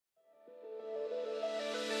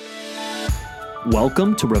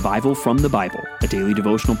Welcome to Revival from the Bible, a daily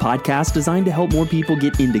devotional podcast designed to help more people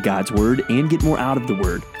get into God's Word and get more out of the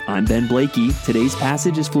Word. I'm Ben Blakey. Today's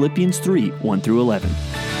passage is Philippians 3, 1 through 11.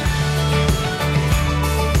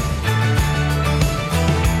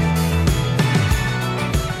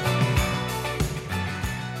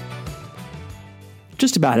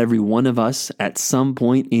 Just about every one of us at some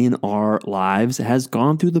point in our lives has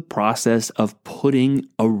gone through the process of putting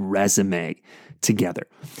a resume together.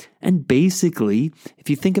 And basically, if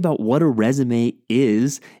you think about what a resume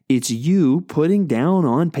is, it's you putting down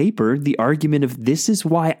on paper the argument of this is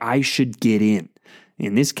why I should get in.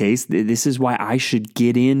 In this case, this is why I should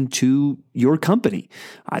get into your company.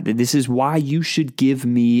 This is why you should give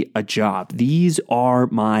me a job. These are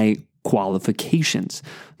my qualifications.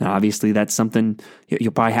 Now, obviously, that's something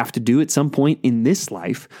you'll probably have to do at some point in this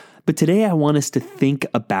life. But today I want us to think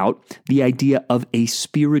about the idea of a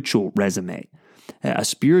spiritual resume. A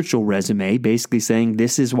spiritual resume basically saying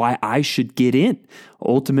this is why I should get in,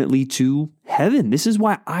 ultimately to heaven. This is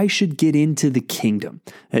why I should get into the kingdom.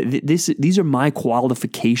 These are my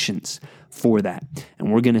qualifications for that.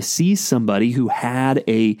 And we're going to see somebody who had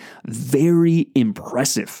a very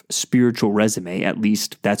impressive spiritual resume. At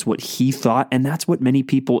least that's what he thought, and that's what many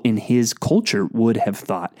people in his culture would have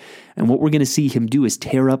thought. And what we're going to see him do is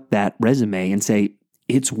tear up that resume and say,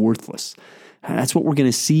 it's worthless. And that's what we're going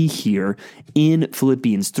to see here in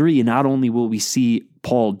Philippians 3. And not only will we see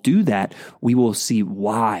Paul do that, we will see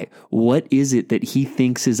why. What is it that he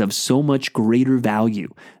thinks is of so much greater value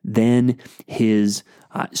than his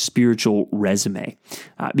spiritual resume?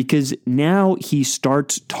 Because now he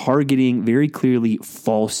starts targeting very clearly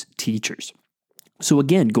false teachers. So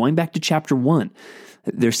again, going back to chapter 1,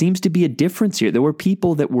 there seems to be a difference here. There were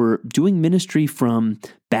people that were doing ministry from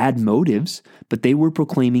bad motives, but they were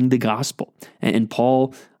proclaiming the gospel. And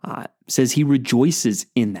Paul says he rejoices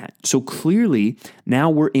in that. So clearly, now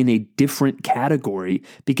we're in a different category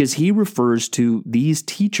because he refers to these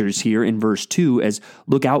teachers here in verse 2 as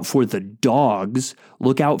look out for the dogs,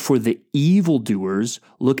 look out for the evildoers,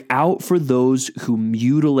 look out for those who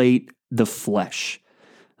mutilate the flesh.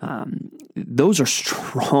 Those are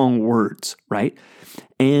strong words, right?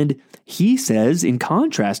 And he says, in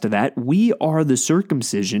contrast to that, we are the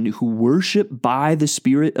circumcision who worship by the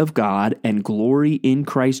Spirit of God and glory in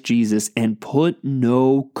Christ Jesus and put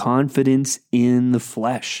no confidence in the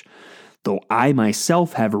flesh, though I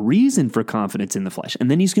myself have a reason for confidence in the flesh.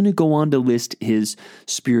 And then he's going to go on to list his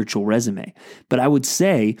spiritual resume. But I would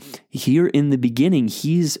say here in the beginning,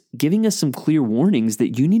 he's giving us some clear warnings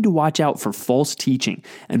that you need to watch out for false teaching.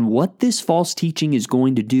 And what this false teaching is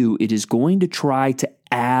going to do, it is going to try to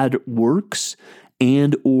add works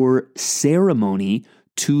and or ceremony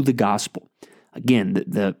to the gospel. Again,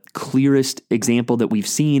 the clearest example that we've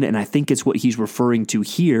seen, and I think it's what he's referring to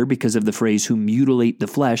here because of the phrase who mutilate the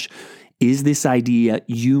flesh, is this idea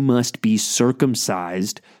you must be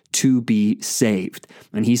circumcised to be saved.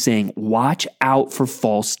 And he's saying, watch out for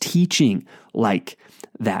false teaching like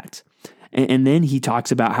that. And then he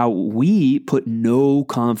talks about how we put no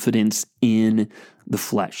confidence in the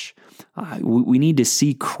flesh. We need to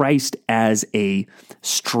see Christ as a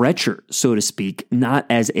stretcher, so to speak, not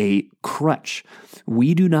as a crutch.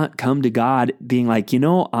 We do not come to God being like,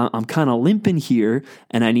 I'm kind of limping here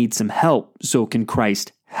and I need some help. So can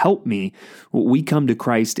Christ help me? We come to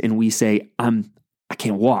Christ and we say, I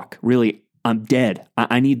can't walk. Really, I'm dead.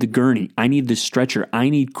 I need the gurney. I need the stretcher. I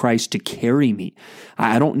need Christ to carry me.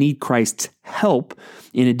 I don't need Christ's help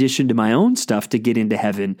in addition to my own stuff to get into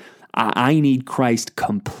heaven. I need Christ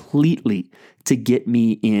completely to get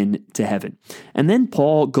me into heaven. And then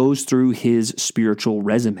Paul goes through his spiritual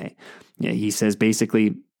resume. He says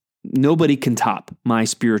basically, nobody can top my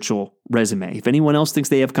spiritual resume. If anyone else thinks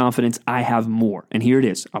they have confidence, I have more. And here it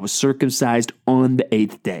is. I was circumcised on the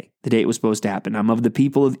 8th day, the day it was supposed to happen. I'm of the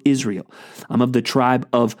people of Israel. I'm of the tribe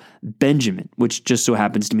of Benjamin, which just so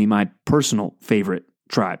happens to be my personal favorite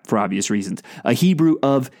tribe for obvious reasons. A Hebrew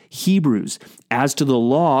of Hebrews. As to the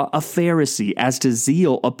law, a Pharisee. As to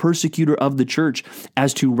zeal, a persecutor of the church.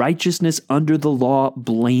 As to righteousness under the law,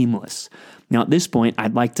 blameless. Now at this point,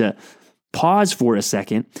 I'd like to pause for a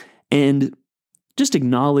second and just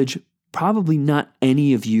acknowledge probably not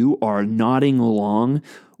any of you are nodding along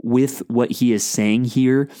with what he is saying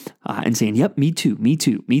here and saying, yep, me too.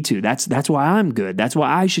 That's why I'm good. That's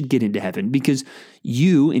why I should get into heaven, because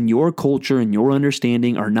you, in your culture and your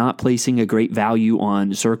understanding, are not placing a great value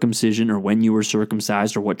on circumcision or when you were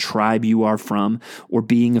circumcised or what tribe you are from or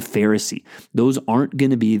being a Pharisee. Those aren't going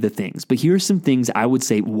to be the things. But here are some things I would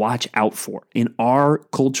say watch out for. In our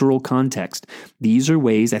cultural context, these are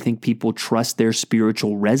ways I think people trust their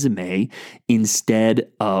spiritual resume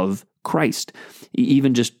instead of Christ.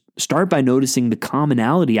 Even just start by noticing the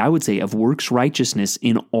commonality, I would say, of works righteousness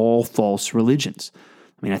in all false religions.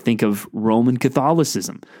 I mean, I think of Roman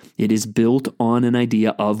Catholicism. It is built on an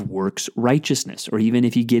idea of works righteousness. Or even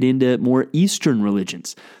if you get into more Eastern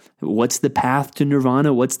religions, what's the path to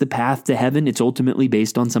nirvana? What's the path to heaven? It's ultimately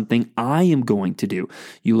based on something I am going to do.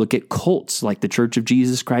 You look at cults like the Church of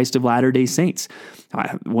Jesus Christ of Latter-day Saints.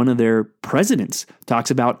 One of their presidents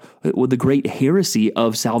talks about the great heresy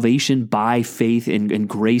of salvation by faith and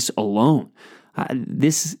grace alone.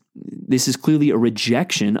 This is clearly a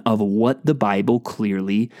rejection of what the Bible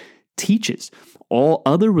clearly teaches. All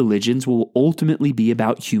other religions will ultimately be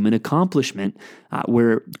about human accomplishment,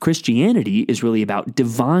 where Christianity is really about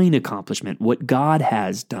divine accomplishment, what God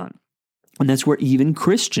has done. And that's where even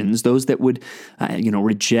Christians, those that would,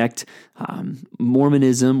 reject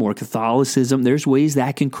Mormonism or Catholicism, there's ways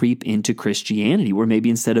that can creep into Christianity, where maybe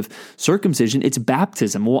instead of circumcision, it's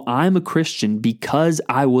baptism. Well, I'm a Christian because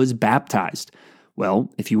I was baptized.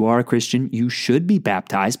 Well, if you are a Christian, you should be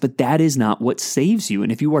baptized, but that is not what saves you.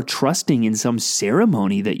 And if you are trusting in some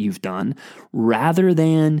ceremony that you've done rather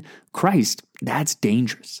than Christ, that's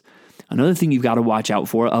dangerous. Another thing you've got to watch out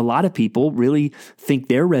for, a lot of people really think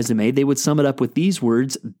their resume, they would sum it up with these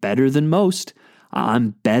words: better than most. I'm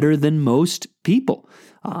better than most people.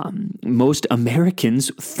 Most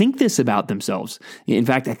Americans think this about themselves. In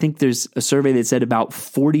fact, I think there's a survey that said about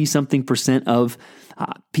 40-something% of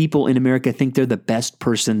people in America think they're the best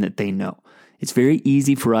person that they know. It's very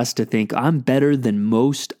easy for us to think I'm better than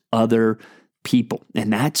most other people.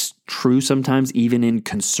 And that's true sometimes even in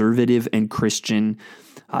conservative and Christian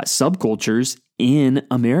subcultures in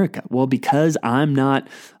America. Well, because I'm not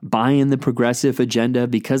buying the progressive agenda,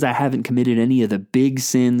 because I haven't committed any of the big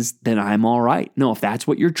sins, then I'm all right. No, if that's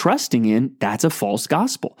what you're trusting in, that's a false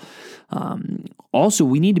gospel. Also,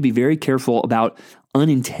 we need to be very careful about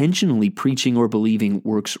unintentionally preaching or believing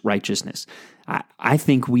works righteousness. I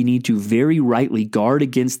think we need to very rightly guard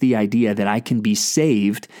against the idea that I can be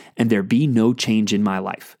saved and there be no change in my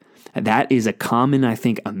life. That is a common, I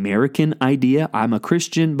think, American idea. I'm a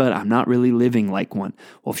Christian, but I'm not really living like one.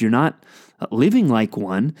 Well, if you're not living like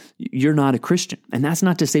one, you're not a Christian. And that's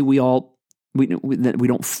not to say we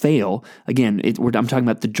don't fail. Again, I'm talking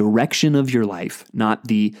about the direction of your life, not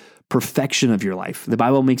the perfection of your life. The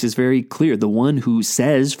Bible makes this very clear. The one who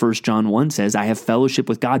says, 1 John 1 says, I have fellowship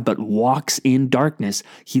with God, but walks in darkness,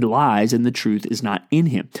 he lies and the truth is not in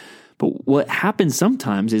him. But what happens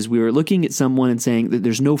sometimes is we are looking at someone and saying that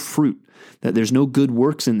there's no fruit, that there's no good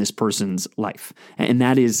works in this person's life. And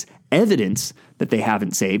that is evidence that they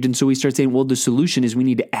haven't saved. And so we start saying, well, the solution is we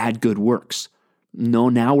need to add good works. No,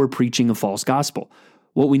 now we're preaching a false gospel.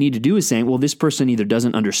 What we need to do is saying, well, this person either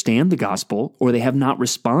doesn't understand the gospel or they have not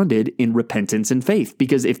responded in repentance and faith.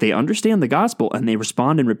 Because if they understand the gospel and they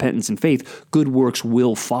respond in repentance and faith, good works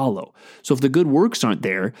will follow. So if the good works aren't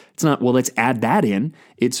there, it's not, well, let's add that in.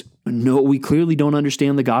 It's, no, we clearly don't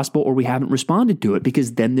understand the gospel or we haven't responded to it,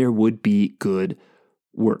 because then there would be good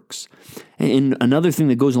works. And another thing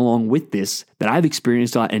that goes along with this that I've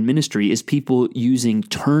experienced a lot in ministry is people using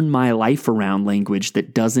turn my life around language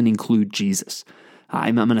that doesn't include Jesus.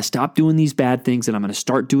 I'm going to stop doing these bad things and I'm going to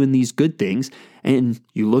start doing these good things. And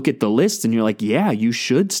you look at the list and you're like, yeah, you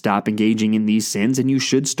should stop engaging in these sins and you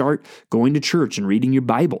should start going to church and reading your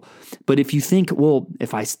Bible. But if you think, well,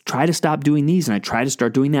 if I try to stop doing these and I try to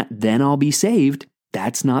start doing that, then I'll be saved.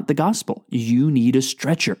 That's not the gospel. You need a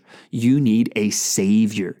stretcher. You need a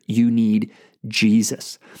savior. You need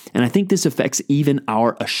Jesus. And I think this affects even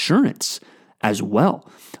our assurance as well.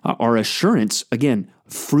 Our assurance, again,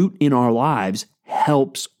 fruit in our lives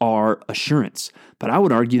helps our assurance. But I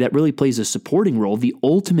would argue that really plays a supporting role. The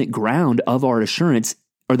ultimate ground of our assurance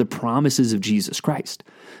are the promises of Jesus Christ.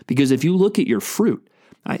 Because if you look at your fruit,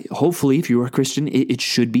 hopefully if you are a Christian, it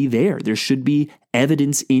should be there. There should be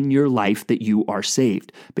evidence in your life that you are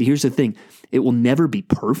saved. But here's the thing, it will never be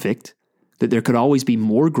perfect. That there could always be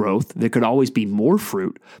more growth, there could always be more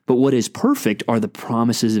fruit, but what is perfect are the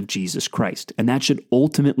promises of Jesus Christ, and that should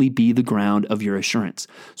ultimately be the ground of your assurance.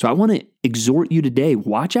 So I want to exhort you today,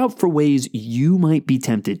 watch out for ways you might be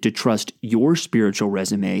tempted to trust your spiritual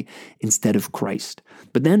resume instead of Christ.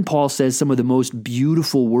 But then Paul says some of the most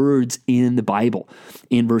beautiful words in the Bible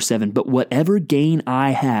in verse 7, but whatever gain I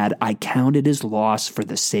had, I counted as loss for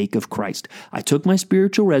the sake of Christ. I took my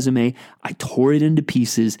spiritual resume, I tore it into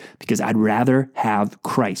pieces because I'd rather have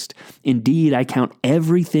Christ. Indeed, I count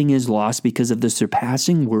everything as loss because of the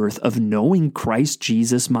surpassing worth of knowing Christ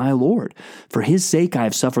Jesus my Lord. For his sake I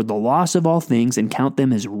have suffered the loss of all things and count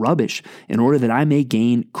them as rubbish, in order that I may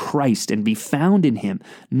gain Christ and be found in him,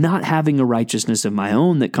 not having a righteousness of my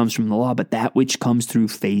own that comes from the law, but that which comes through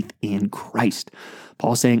faith in Christ.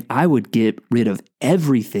 Paul saying, I would get rid of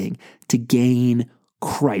everything to gain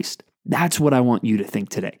Christ. That's what I want you to think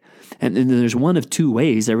today. And there's one of two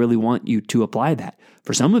ways I really want you to apply that.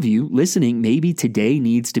 For some of you listening, maybe today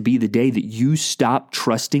needs to be the day that you stop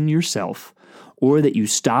trusting yourself, or that you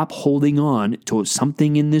stop holding on to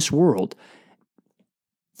something in this world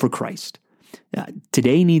for Christ.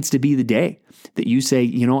 Today needs to be the day that you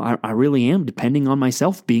say, I really am depending on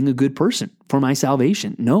myself being a good person for my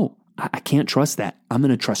salvation. No, I can't trust that. I'm going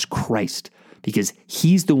to trust Christ, because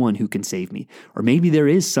he's the one who can save me. Or maybe there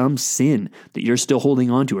is some sin that you're still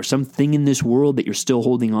holding on to, or something in this world that you're still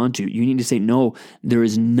holding on to. You need to say, no, there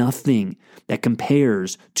is nothing that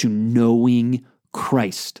compares to knowing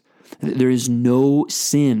Christ. There is no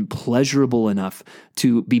sin pleasurable enough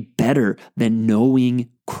to be better than knowing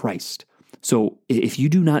Christ. So if you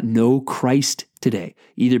do not know Christ today,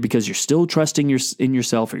 either because you're still trusting in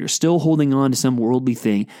yourself or you're still holding on to some worldly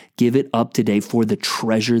thing, give it up today for the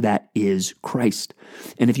treasure that is Christ.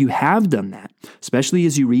 And if you have done that, especially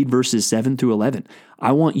as you read verses 7 through 11,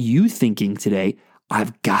 I want you thinking today,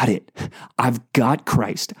 I've got it. I've got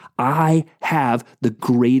Christ. I have the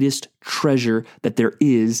greatest treasure that there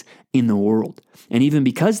is in the world. And even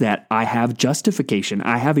because that, I have justification.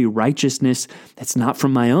 I have a righteousness that's not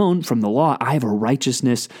from my own, from the law. I have a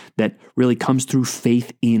righteousness that really comes through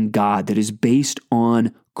faith in God, that is based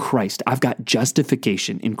on Christ. I've got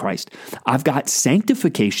justification in Christ. I've got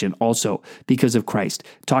sanctification also because of Christ.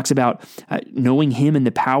 It talks about knowing him and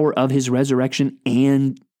the power of his resurrection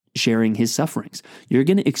and sharing his sufferings. You're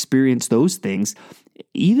going to experience those things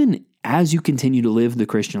even as you continue to live the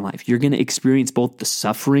Christian life. You're going to experience both the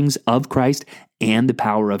sufferings of Christ and the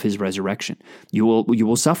power of his resurrection. You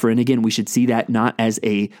will suffer. And again, we should see that not as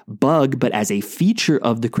a bug, but as a feature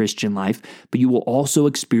of the Christian life. But you will also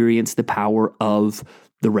experience the power of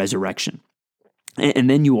the resurrection. And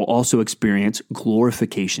then you will also experience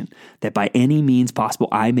glorification, that by any means possible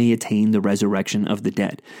I may attain the resurrection of the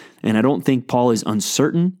dead. And I don't think Paul is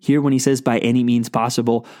uncertain here when he says by any means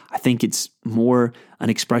possible. I think it's more an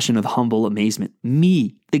expression of humble amazement.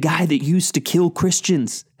 Me, the guy that used to kill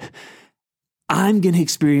Christians, I'm going to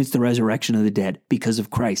experience the resurrection of the dead because of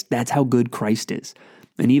Christ. That's how good Christ is.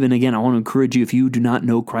 And even again, I want to encourage you, if you do not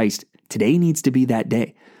know Christ, today needs to be that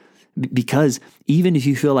day. Because even if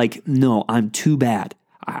you feel like, no, I'm too bad,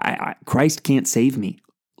 Christ can't save me.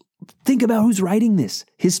 Think about who's writing this.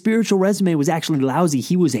 His spiritual resume was actually lousy.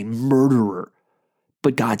 He was a murderer,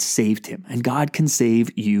 but God saved him, and God can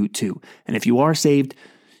save you too. And if you are saved,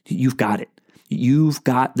 you've got it. You've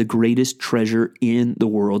got the greatest treasure in the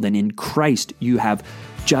world, and in Christ you have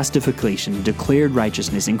justification, declared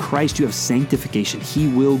righteousness. In Christ you have sanctification. He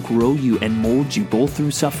will grow you and mold you both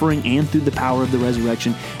through suffering and through the power of the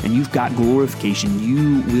resurrection, and you've got glorification.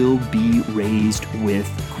 You will be raised with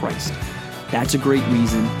Christ. That's a great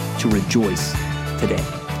reason to rejoice today.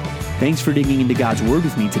 Thanks for digging into God's Word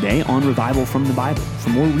with me today on Revival from the Bible.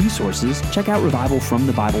 For more resources, check out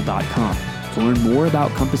revivalfromthebible.com. To learn more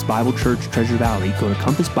about Compass Bible Church Treasure Valley, go to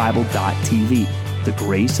compassbible.tv. The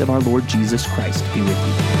grace of our Lord Jesus Christ be with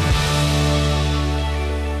you.